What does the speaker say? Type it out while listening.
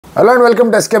Hello and welcome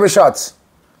to SKB Shots.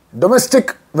 Domestic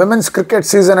women's cricket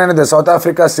season అనేది South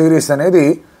Africa series అనేది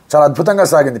చాలా అద్భుతంగా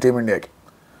సాగింది టీమ్ ఇండియాకి.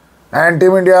 అండ్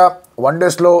టీమ్ ఇండియా వన్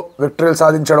డేస్లో విక్టరీలు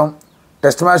సాధించడం,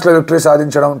 టెస్ట్ మ్యాచ్లో విక్టరీ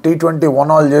సాధించడం, T20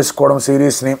 1-all చేసుకోవడం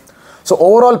సిరీస్ని. సో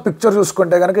ఓవరాల్ పిక్చర్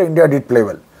చూసుకుంటే కనుక India did play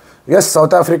well. Yes,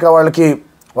 south Africa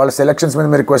వాళ్ళ సెలెక్షన్స్ మీద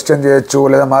మీరు క్వశ్చన్ చేయొచ్చు,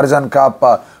 లేదా మార్జాన్ కాప్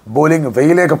బౌలింగ్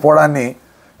వేయలేకపోవడాన్ని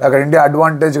అక్కడ ఇండియా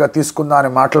అడ్వాంటేజ్గా తీసుకుందా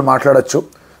అనే మాట్లాడచ్చు.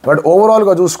 బట్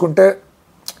ఓవరాల్గా చూసుకుంటే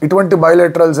ఇటువంటి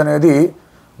బైలేటరల్స్ అనేది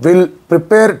will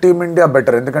prepare team India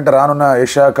better. ఎందుకంటే రానున్న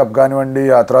ఏషియా కప్ కానివ్వండి,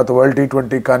 ఆ తర్వాత వరల్డ్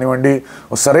T20 కానివ్వండి,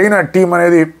 సరైన టీం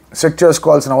అనేది సెట్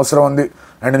చేసుకోవాల్సిన అవసరం ఉంది.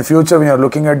 And in future we are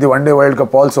looking at the one-day world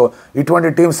cup also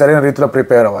ఇటువంటి టీం సరైన రీతిలో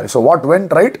ప్రిపేర్ అవ్వాలి. So what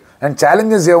went right and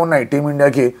challenges ఏమున్నాయి టీమ్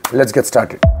ఇండియాకి, లెట్స్ గెట్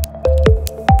స్టార్టెడ్.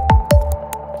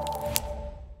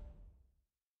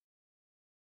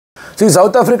 సో ఈ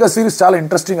సౌత్ ఆఫ్రికా సిరీస్ చాలా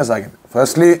ఇంట్రెస్టింగ్గా సాగింది.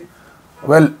 Firstly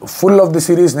full of the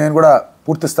series నేను కూడా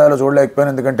పూర్తి స్థాయిలో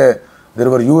చూడలేకపోయాను, ఎందుకంటే దెర్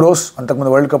వర్ యూరోస్.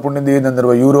 అంతకుముందు వరల్డ్ కప్ ఉండింది, దెన్ దెర్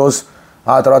వర్ యూరోస్.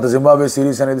 ఆ తర్వాత జింబాబ్వే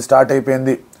సిరీస్ అనేది స్టార్ట్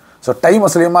అయిపోయింది. సో టైం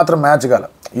అసలు ఏమాత్రం మ్యాచ్ కాల.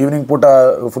 ఈవినింగ్ పూట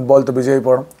ఫుట్బాల్తో బిజీ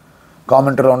అయిపోవడం,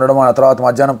 కామెంటరీలో ఉండడం, ఆ తర్వాత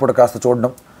మధ్యాహ్నం పూట కాస్త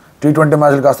చూడడం, T20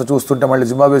 మ్యాచ్లు కాస్త చూస్తుంటే మళ్ళీ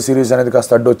జింబాబ్వే సిరీస్ అనేది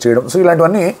కాస్త అడ్డు వచ్చేయడం. సో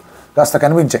ఇలాంటివన్నీ కాస్త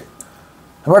కనిపించాయి.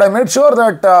 But I made sure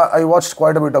that I watched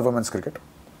quite a bit of women's cricket.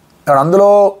 And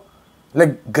అందులో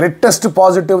like greatest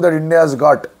positive that India has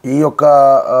got ఈ యొక్క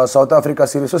సౌత్ ఆఫ్రికా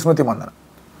సిరీస్లో స్మృతి మందన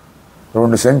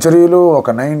 2 సెంచరీలు, ఒక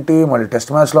 90, మళ్ళీ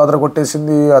టెస్ట్ మ్యాచ్లో అదర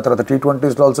కొట్టేసింది. ఆ తర్వాత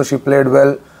T20స్లో also she played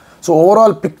well. So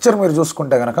overall picture మీరు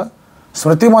చూసుకుంటే కనుక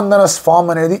స్మృతి మందన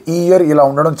ఫామ్ అనేది ఈ ఇయర్ ఇలా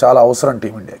ఉండడం చాలా అవసరం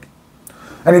టీమిండియాకి.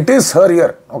 And it is her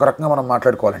year ఒక రకంగా మనం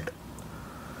మాట్లాడుకోవాలంటే.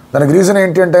 దానికి రీజన్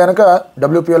ఏంటి అంటే కనుక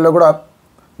WPLలో కూడా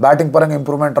బ్యాటింగ్ పరంగా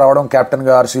ఇంప్రూవ్మెంట్ రావడం,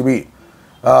 క్యాప్టెన్గా RCB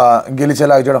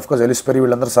గెలిచేలాగా చేయడం. అఫ్కోర్స్ ఎలిస్ పెరీ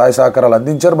వీళ్ళందరూ సహాయ సహకారాలు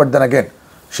అందించారు. But then again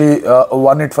she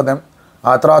won it for them.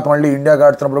 ఆ తర్వాత మళ్ళీ ఇండియాకి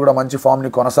ఆడుతున్నప్పుడు కూడా మంచి ఫామ్ని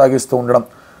కొనసాగిస్తూ ఉండడం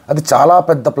అది చాలా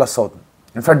పెద్ద ప్లస్ అవుతుంది.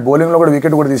 ఇన్ఫ్యాక్ట్ బౌలింగ్లో కూడా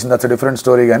వికెట్ కూడా తీసింది, దట్స్ డిఫరెంట్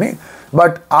స్టోరీ. కానీ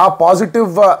బట్ ఆ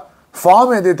పాజిటివ్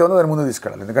ఫామ్ ఏదైతే ఉందో దాన్ని ముందు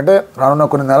తీసుకెళ్ళాలి. ఎందుకంటే రానున్న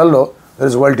కొన్ని నెలల్లో there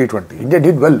is world T20. India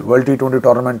did well world T20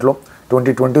 టోర్నమెంట్లో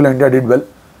 2020లో ఇండియా డిడ్ వెల్.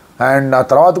 అండ్ ఆ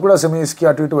తర్వాత కూడా సెమీస్కి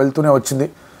అటు ఇటు వెళ్తూనే వచ్చింది.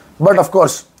 బట్ అఫ్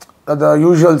కోర్స్ ద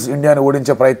యూజువల్స్ ఇండియాని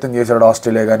ఓడించే ప్రయత్నం చేశాడు.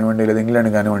 ఆస్ట్రేలియా కానివ్వండి, లేదా ఇంగ్లాండ్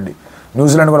కానివ్వండి,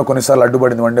 న్యూజిలాండ్ కూడా కొన్నిసార్లు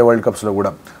అడ్డుపడింది వన్-డే వరల్డ్ కప్స్లో కూడా.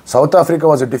 South Africa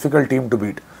was a difficult team to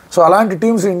beat. So అలాంటి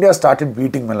టీమ్స్ ఇండియా స్టార్టెడ్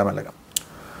బీటింగ్ మెల్లమెల్లగా.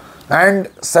 అండ్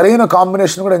సరైన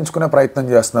కాంబినేషన్ కూడా ఎంచుకునే ప్రయత్నం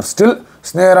చేస్తున్నారు. Still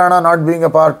Sneha Rana not being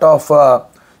a part of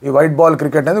ఈ వైట్ బాల్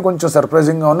క్రికెట్ అనేది కొంచెం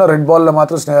సర్ప్రైజింగ్గా ఉన్న. రెడ్ బాల్లో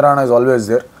మాత్రం స్నేహ రాణా ఇస్ ఆల్వేస్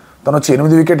దేర్. తను వచ్చి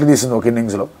 8 వికెట్లు తీసింది ఒక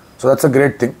ఇన్నింగ్స్లో. So that's a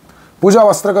great thing. పూజా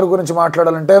వస్త్రకర్ గురించి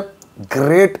మాట్లాడాలంటే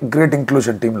గ్రేట్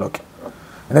ఇంక్లూషన్ టీంలోకి.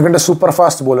 ఎందుకంటే super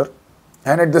fast bowler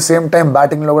and at the same time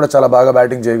బ్యాటింగ్లో కూడా చాలా బాగా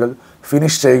బ్యాటింగ్ చేయగలదు,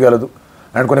 ఫినిష్ చేయగలదు.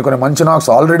 అండ్ కొన్ని మంచి నాక్స్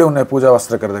ఆల్రెడీ ఉన్నాయి పూజా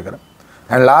వస్త్రకర్ దగ్గర.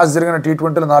 అండ్ లాస్ట్ జరిగిన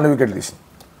T20లో 4 వికెట్లు తీసింది.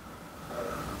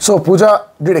 So Pooja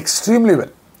did extremely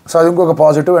well. So అది ఇంకొక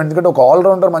పాజిటివ్. ఎందుకంటే ఒక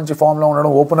ఆల్రౌండర్ మంచి ఫామ్లో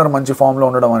ఉండడం, ఓపెనర్ మంచి ఫామ్లో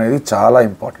ఉండడం అనేది చాలా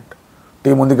ఇంపార్టెంట్.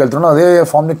 టీం ముందుకెళ్తున్నాం, అదే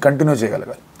ఫామ్ని కంటిన్యూ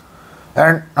చేయగలగాలి.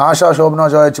 అండ్ ఆశా శోభనా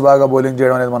జాయచ్ బాగా బౌలింగ్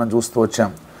చేయడం అనేది మనం చూస్తూ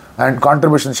వచ్చాం. అండ్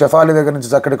కాంట్రిబ్యూషన్ షెఫాలి దగ్గర నుంచి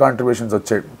చక్కటి కాంట్రిబ్యూషన్స్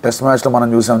వచ్చాయి. టెస్ట్ మ్యాచ్లో మనం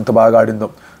చూసాం ఎంత బాగా ఆడిందో.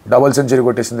 డబుల్ సెంచరీ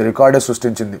కొట్టేసింది, రికార్డే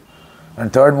సృష్టించింది.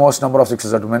 And third most number of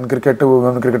sixes, అటు మెన్ క్రికెట్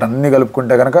ఉమెన్ క్రికెట్ అన్నీ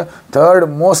కలుపుకుంటే కనుక థర్డ్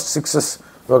మోస్ట్ సిక్సెస్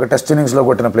ఒక టెస్ట్ ఇన్నింగ్స్లో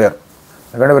కొట్టిన ప్లేయర్.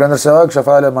 ఎందుకంటే వీరేంద్ర సెహ్వాగ్,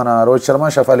 షెఫాలి, మన రోహిత్ శర్మ,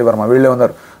 షెఫాలి వర్మ వీళ్ళే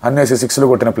ఉన్నారు అన్నేసి 6లు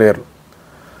కొట్టిన ప్లేయర్లు.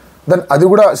 దెన్ అది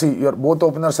కూడా your both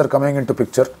openers are coming in to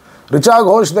picture. Richa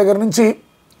Ghosh దగ్గర నుంచి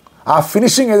ఆ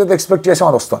ఫినిషింగ్ ఏదైతే ఎక్స్పెక్ట్ చేసామో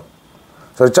అది వస్తుంది.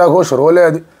 సో రిచా ఘోష్ రోలే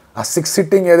అది. ఆ 6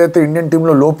 సిట్టింగ్ ఏదైతే ఇండియన్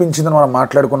టీంలో లోపించిందని మనం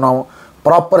మాట్లాడుకున్నాము,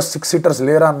 ప్రాపర్ 6 సిట్టర్స్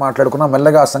లేరా అని మాట్లాడుకున్నాం.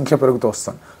 మెల్లగా ఆ సంఖ్య పెరుగుతూ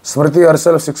వస్తుంది. స్మృతి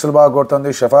హర్సెల్ఫ్ 6లు బాగా కొడుతుంది,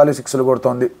 షెఫాలి 6లు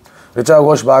కొడుతోంది, రిచా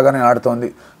ఘోష్ బాగానే ఆడుతోంది.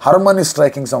 హర్మన్ ఈ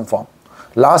striking some form.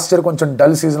 Last year కొంచెం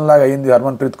డల్ సీజన్ లాగా అయింది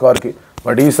హర్మన్ ప్రీత్ కౌర్కి.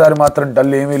 బట్ ఈసారి మాత్రం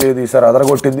డల్ ఏమీ లేదు, ఈసారి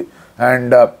అదరగొట్టింది.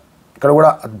 అండ్ ఇక్కడ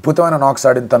కూడా అద్భుతమైన నాక్స్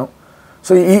ఆడింది తను.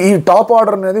 సో ఈ టాప్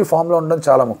ఆర్డర్ అనేది ఫామ్లో ఉండడం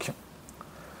చాలా ముఖ్యం.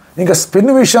 ఇంకా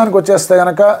స్పిన్ విషయానికి వచ్చేస్తే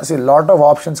కనుక లాట్ ఆఫ్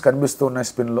ఆప్షన్స్ కనిపిస్తూ ఉన్నాయి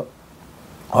స్పిన్లో.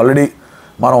 ఆల్రెడీ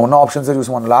మనం ఉన్న ఆప్షన్సే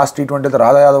చూసి మనం లాస్ట్ T20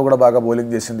 రాధా యాదవ్ కూడా బాగా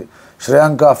బౌలింగ్ చేసింది.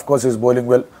 Shreyanka of course is bowling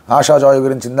well. ASHA Joy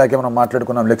గురించి ఇందాకే మనం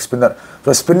మాట్లాడుకున్నాం, leg spinner.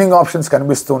 So spinning options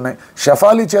కనిపిస్తూ ఉన్నాయి.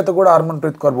 షెఫాలి చేత కూడా హర్మన్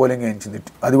ప్రీత్ కౌర్ బౌలింగ్ వేయించింది.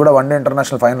 అది కూడా one-day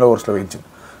international final ఓవర్స్లో వేయించింది.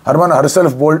 Harman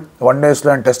herself bowled 1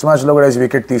 డేస్లో అండ్ టెస్ట్ మ్యాచ్లో కూడా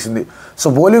వికెట్ తీసింది. సో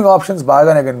బౌలింగ్ ఆప్షన్స్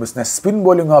బాగానే కనిపిస్తున్నాయి. స్పిన్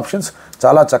బౌలింగ్ ఆప్షన్స్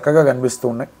చాలా చక్కగా కనిపిస్తూ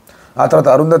ఉన్నాయి. ఆ తర్వాత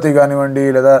అరుంధతి కానివ్వండి,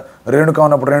 లేదా రేణుక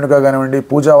ఉన్నప్పుడు రేణుక కానివ్వండి,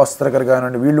 పూజా వస్త్రకర్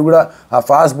కానివ్వండి, వీళ్ళు కూడా ఆ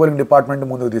ఫాస్ట్ బౌలింగ్ డిపార్ట్మెంట్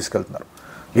ముందుకు తీసుకెళ్తున్నారు.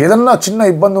 ఏదన్నా చిన్న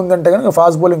ఇబ్బంది ఉందంటే కనుక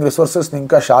ఫాస్ట్ బౌలింగ్ రిసోర్సెస్ని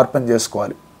ఇంకా షార్పెన్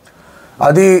చేసుకోవాలి.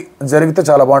 అది జరిగితే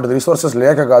చాలా బాగుంటుంది. రిసోర్సెస్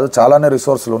లేక కాదు, చాలానే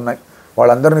రిసోర్సులు ఉన్నాయి.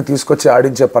 వాళ్ళందరినీ తీసుకొచ్చి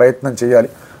ఆడించే ప్రయత్నం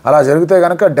చేయాలి. అలా జరిగితే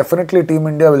కనుక definitely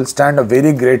team India will stand a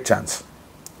very great chance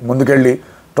ముందుకెళ్ళి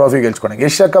trophy గెలుచుకోవడానికి.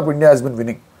 Asia cup India has been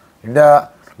winnowing. India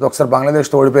ఒకసారి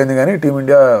బంగ్లాదేశ్తో ఓడిపోయింది, కానీ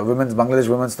టీమిండియా బంగ్లాదేశ్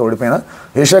విమెన్స్తో ఓడిపోయినా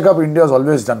Asia cup India has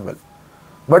always done well.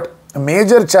 But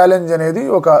major challenge అనేది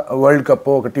ఒక వరల్డ్ కప్,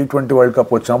 ఒక T20 వరల్డ్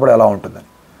కప్ వచ్చినప్పుడు ఎలా ఉంటుందని.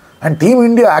 అండ్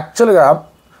టీమిండియా యాక్చువల్గా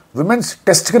విమెన్స్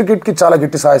టెస్ట్ క్రికెట్కి చాలా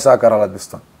గట్టి సహాయ సహకారాలు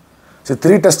అందిస్తుంది. సో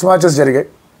 3 టెస్ట్ మ్యాచెస్ జరిగాయి.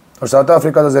 సౌత్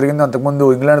ఆఫ్రికాతో జరిగింది, అంతకుముందు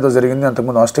ఇంగ్లాండ్తో జరిగింది,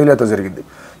 అంతకుముందు ఆస్ట్రేలియాతో జరిగింది.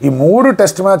 ఈ 3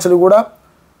 టెస్ట్ మ్యాచ్లు కూడా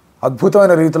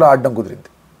అద్భుతమైన రీతిలో ఆడడం కుదిరింది.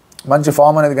 మంచి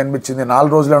ఫామ్ అనేది కనిపించింది. 4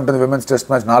 రోజులే ఉంటుంది విమెన్స్ టెస్ట్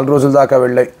మ్యాచ్, 4 రోజుల దాకా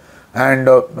వెళ్ళాయి. అండ్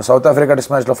సౌత్ ఆఫ్రికా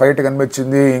టెస్ట్ మ్యాచ్లో ఫైట్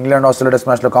కనిపించింది, ఇంగ్లాండ్ ఆస్ట్రేలియా టెస్ట్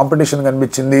మ్యాచ్లో కాంపిటీషన్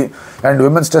కనిపించింది. అండ్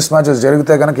విమెన్స్ టెస్ట్ మ్యాచెస్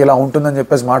జరిగితే కనుక ఇలా ఉంటుందని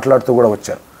చెప్పేసి మాట్లాడుతూ కూడా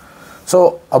వచ్చారు. సో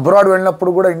అబ్రాడ్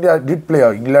వెళ్ళినప్పుడు కూడా ఇండియా డిడ్ ప్లే.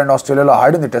 ఇంగ్లాండ్ ఆస్ట్రేలియాలో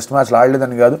ఆడింది, టెస్ట్ మ్యాచ్లో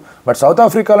ఆడలేదని కాదు. బట్ సౌత్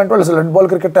ఆఫ్రికా అంటే వాళ్ళు అసలు రెడ్ బాల్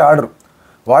క్రికెటే ఆడరు.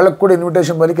 వాళ్ళకు కూడా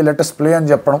ఇన్విటేషన్ పలికి లెటెస్ట్ ప్లే అని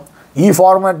చెప్పడం, ఈ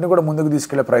ఫార్మాట్ని కూడా ముందుకు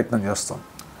తీసుకెళ్లే ప్రయత్నం చేస్తాం.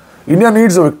 India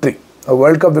needs victory,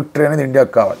 world cup victory అనేది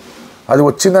ఇండియాకి కావాలి. అది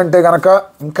వచ్చిందంటే కనుక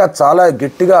ఇంకా చాలా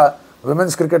గట్టిగా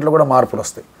విమెన్స్ క్రికెట్లో కూడా మార్పులు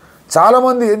వస్తాయి.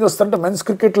 చాలామంది ఏం చేస్తారంటే మెన్స్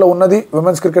క్రికెట్లో ఉన్నది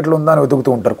విమెన్స్ క్రికెట్లో ఉందా అని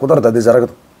వెతుకుతూ ఉంటారు. కుదరదు, అది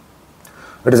జరగదు.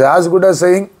 It is as good as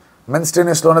saying men's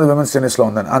టెన్నిస్లో ఉన్నది విమెన్స్ టెన్నిస్లో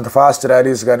ఉందని. అంత ఫాస్ట్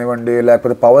ర్యాలీస్ కానివ్వండి,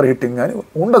 లేకపోతే పవర్ హిట్టింగ్ కానీ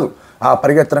ఉండదు, ఆ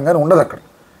పరిగెత్తడం కానీ ఉండదు అక్కడ.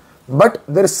 But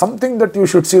there is something that you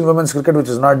should see in women's cricket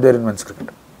which is not there in men's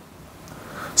cricket.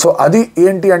 So అది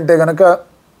ఏంటి అంటే కనుక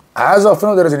as of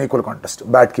no there is an equal contest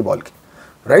బ్యాట్కి Balki,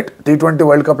 right. T20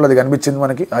 world కప్లో అది కనిపించింది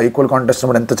మనకి, ఆ equal contest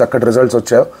కూడా ఎంత చక్కటి రిజల్ట్స్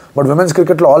వచ్చాయో. బట్ విమెన్స్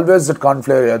క్రికెట్లో always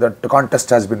that contest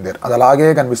has been there, అది అలాగే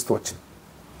కనిపిస్తూ వచ్చింది.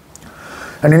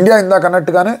 అండ్ ఇండియా ఇందాక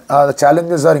అన్నట్టుగానే ఆ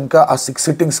ఛాలెంజెస్ ఆర్ ఇంకా ఆ 6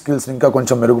 సిట్టింగ్ స్కిల్స్ ఇంకా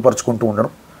కొంచెం మెరుగుపరుచుకుంటూ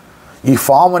ఉండడం, ఈ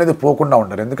ఫామ్ అనేది పోకుండా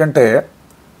ఉండరు. ఎందుకంటే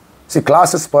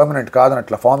class is permanent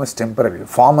కాదనట్ల, form is temporary.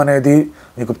 Form అనేది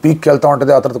మీకు పీక్కి వెళ్తూ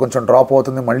ఉంటుంది, ఆ తర్వాత కొంచెం డ్రాప్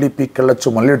అవుతుంది, మళ్ళీ పీక్కి వెళ్ళొచ్చు,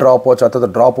 మళ్ళీ డ్రాప్ అవ్వచ్చు, ఆ తర్వాత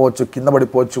డ్రాప్ అవ్వచ్చు, కింద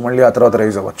పడిపోవచ్చు, మళ్ళీ ఆ తర్వాత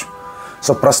రైజ్ అవ్వచ్చు.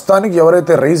 సో ప్రస్తుతానికి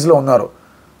ఎవరైతే రైజ్లో ఉన్నారో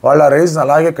వాళ్ళు ఆ రైజ్ని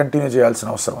అలాగే కంటిన్యూ చేయాల్సిన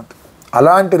అవసరం ఉంది.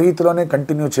 అలాంటి రీతిలోనే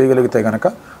కంటిన్యూ చేయగలిగితే కనుక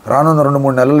రానున్న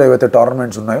 2-3 నెలల్లో ఏవైతే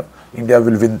టోర్నమెంట్స్ ఉన్నాయో India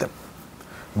will win them.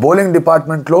 Bowling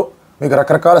డిపార్ట్మెంట్లో మీకు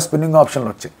రకరకాల స్పిన్నింగ్ ఆప్షన్లు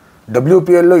వచ్చాయి.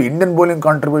 WPLలో ఇండియన్ బౌలింగ్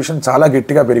కాంట్రిబ్యూషన్ చాలా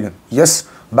గట్టిగా పెరిగింది. ఎస్,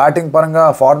 బ్యాటింగ్ పరంగా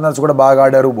ఫారినర్స్ కూడా బాగా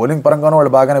ఆడారు, బౌలింగ్ పరంగానూ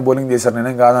వాళ్ళు బాగానే బౌలింగ్ చేశారు,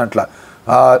 నేనేం కాదనట్లా.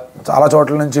 చాలా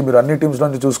చోట్ల నుంచి మీరు అన్ని టీమ్స్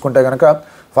నుంచి చూసుకుంటే కనుక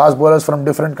fast bowlers from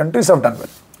different countries have done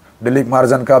well. ఢిల్లీకి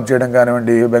మార్జన్ కాప్ చేయడం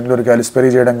కానివ్వండి, బెంగళూరుకి అలిస్పెరీ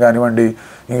చేయడం కానివ్వండి,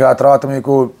 ఇంకా ఆ తర్వాత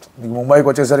మీకు ముంబైకి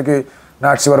వచ్చేసరికి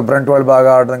నాట్సివర్ బ్రంట్ వాళ్ళు బాగా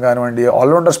ఆడడం కానివ్వండి,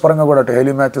 ఆల్రౌండర్స్ పరంగా కూడా అటు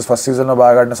హెలీ మ్యాథ్యూస్ ఫస్ట్ సీజన్లో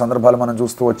బాగా ఆడిన సందర్భాలు మనం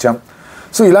చూస్తూ వచ్చాం.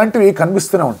 సో ఇలాంటివి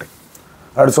కనిపిస్తూనే ఉంటాయి.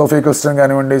 అటు సోఫీ క్రిస్టన్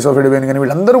కానివ్వండి, సోఫీ డివైన్ కానీ,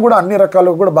 వీళ్ళందరూ కూడా అన్ని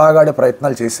రకాలుగా కూడా బాగా ఆడే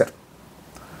ప్రయత్నాలు చేశారు.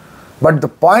 But the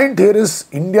point here is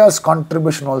India's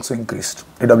contribution also increased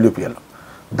ఈ WPLలో.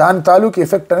 దాని తాలూకు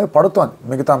ఎఫెక్ట్ అనేది పడుతోంది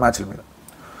మిగతా మ్యాచ్ల మీద.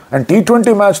 అండ్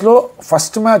T20 మ్యాచ్లో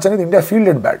ఫస్ట్ మ్యాచ్ అనేది ఇండియా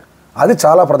ఫీల్డెడ్ బ్యాడ్, అది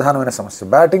చాలా ప్రధానమైన సమస్య.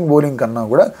 బ్యాటింగ్ బౌలింగ్ కన్నా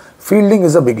కూడా fielding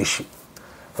is a big issue.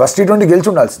 First T20 గెలిచి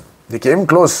ఉండాల్సింది, ది కేమ్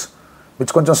క్లోజ్,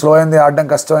 పిచ్ కొంచెం స్లో అయింది, ఆడడం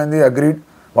కష్టమైంది, అగ్రీడ్.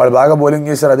 వాళ్ళు బాగా బౌలింగ్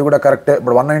చేశారు, అది కూడా కరెక్టే.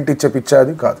 ఇప్పుడు 190 ఇచ్చే పిచ్చే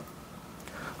అది కాదు.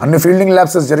 అన్ని ఫీల్డింగ్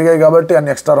ల్యాప్సెస్ జరిగాయి కాబట్టి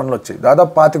అన్ని ఎక్స్ట్రా రన్లు వచ్చాయి,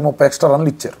 దాదాపు 25-30 ఎక్స్ట్రా రన్లు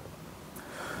ఇచ్చారు.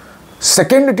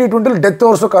 సెకండ్ T20లో డెత్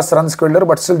ఓవర్స్లో కాస్త రన్స్కి వెళ్ళారు,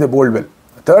 but still they bowled well.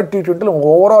 Third T20లో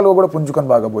ఓవరాల్గా కూడా పుంజుకొని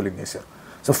బాగా బౌలింగ్ చేశారు.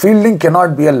 So fielding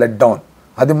cannot be a let down,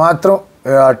 అది మాత్రం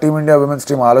టీమిండియా విమెన్స్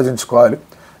టీమ్ ఆలోచించుకోవాలి.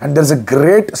 And there is a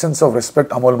great sense of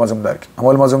respect Amol మజుందార్కి.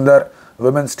 Amol Majumdar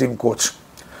women's team coach.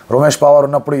 Ramesh Pawar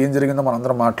ఉన్నప్పుడు ఏం జరిగిందో మనం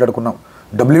అందరం మాట్లాడుకున్నాం.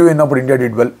 WE ఉన్నప్పుడు ఇండియా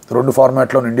డిడ్ వెల్, 2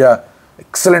 ఫార్మాట్లో ఇండియా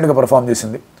ఎక్సలెంట్గా పర్ఫామ్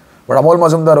చేసింది. బట్ అమోల్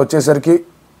మజుందార్ వచ్చేసరికి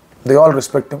they all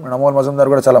respect him. And Amol Majumdar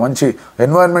కూడా చాలా మంచి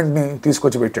ఎన్వైర్న్మెంట్ని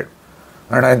తీసుకొచ్చి పెట్టాడు.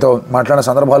 అండ్ ఆయనతో మాట్లాడిన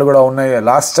సందర్భాలు కూడా ఉన్నాయి.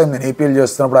 లాస్ట్ టైం నేను APL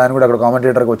చేస్తున్నప్పుడు ఆయన కూడా అక్కడ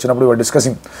కామెంటేటర్కి వచ్చినప్పుడు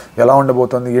డిస్కసింగ్ ఎలా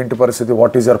ఉండబోతుంది, ఏంటి పరిస్థితి,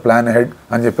 what is your plan head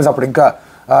అని చెప్పేసి. అప్పుడు ఇంకా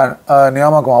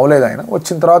నియామకం అవ్వలేదు ఆయన.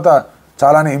 వచ్చిన తర్వాత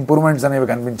చాలానే ఇంప్రూవ్మెంట్స్ అనేవి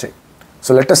కనిపించాయి. సో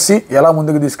లెట్ us సీ ఎలా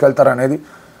ముందుకు తీసుకెళ్తారు అనేది.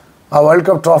 ఆ వరల్డ్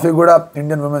కప్ ట్రాఫీ కూడా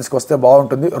ఇండియన్ విమెన్స్కి వస్తే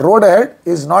బాగుంటుంది. రోడ్ అహెడ్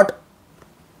ఈజ్ నాట్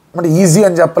అంటే ఈజీ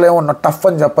అని చెప్పలేము, టఫ్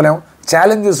అని చెప్పలేము,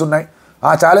 ఛాలెంజెస్ ఉన్నాయి.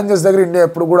 ఆ ఛాలెంజెస్ దగ్గర ఇండియా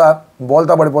ఎప్పుడు కూడా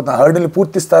బోల్తా పడిపోతుంది. హర్డిల్ని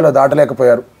పూర్తి స్థాయిలో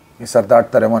దాటలేకపోయారు, ఈసారి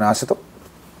దాటుతారేమో అని ఆశతో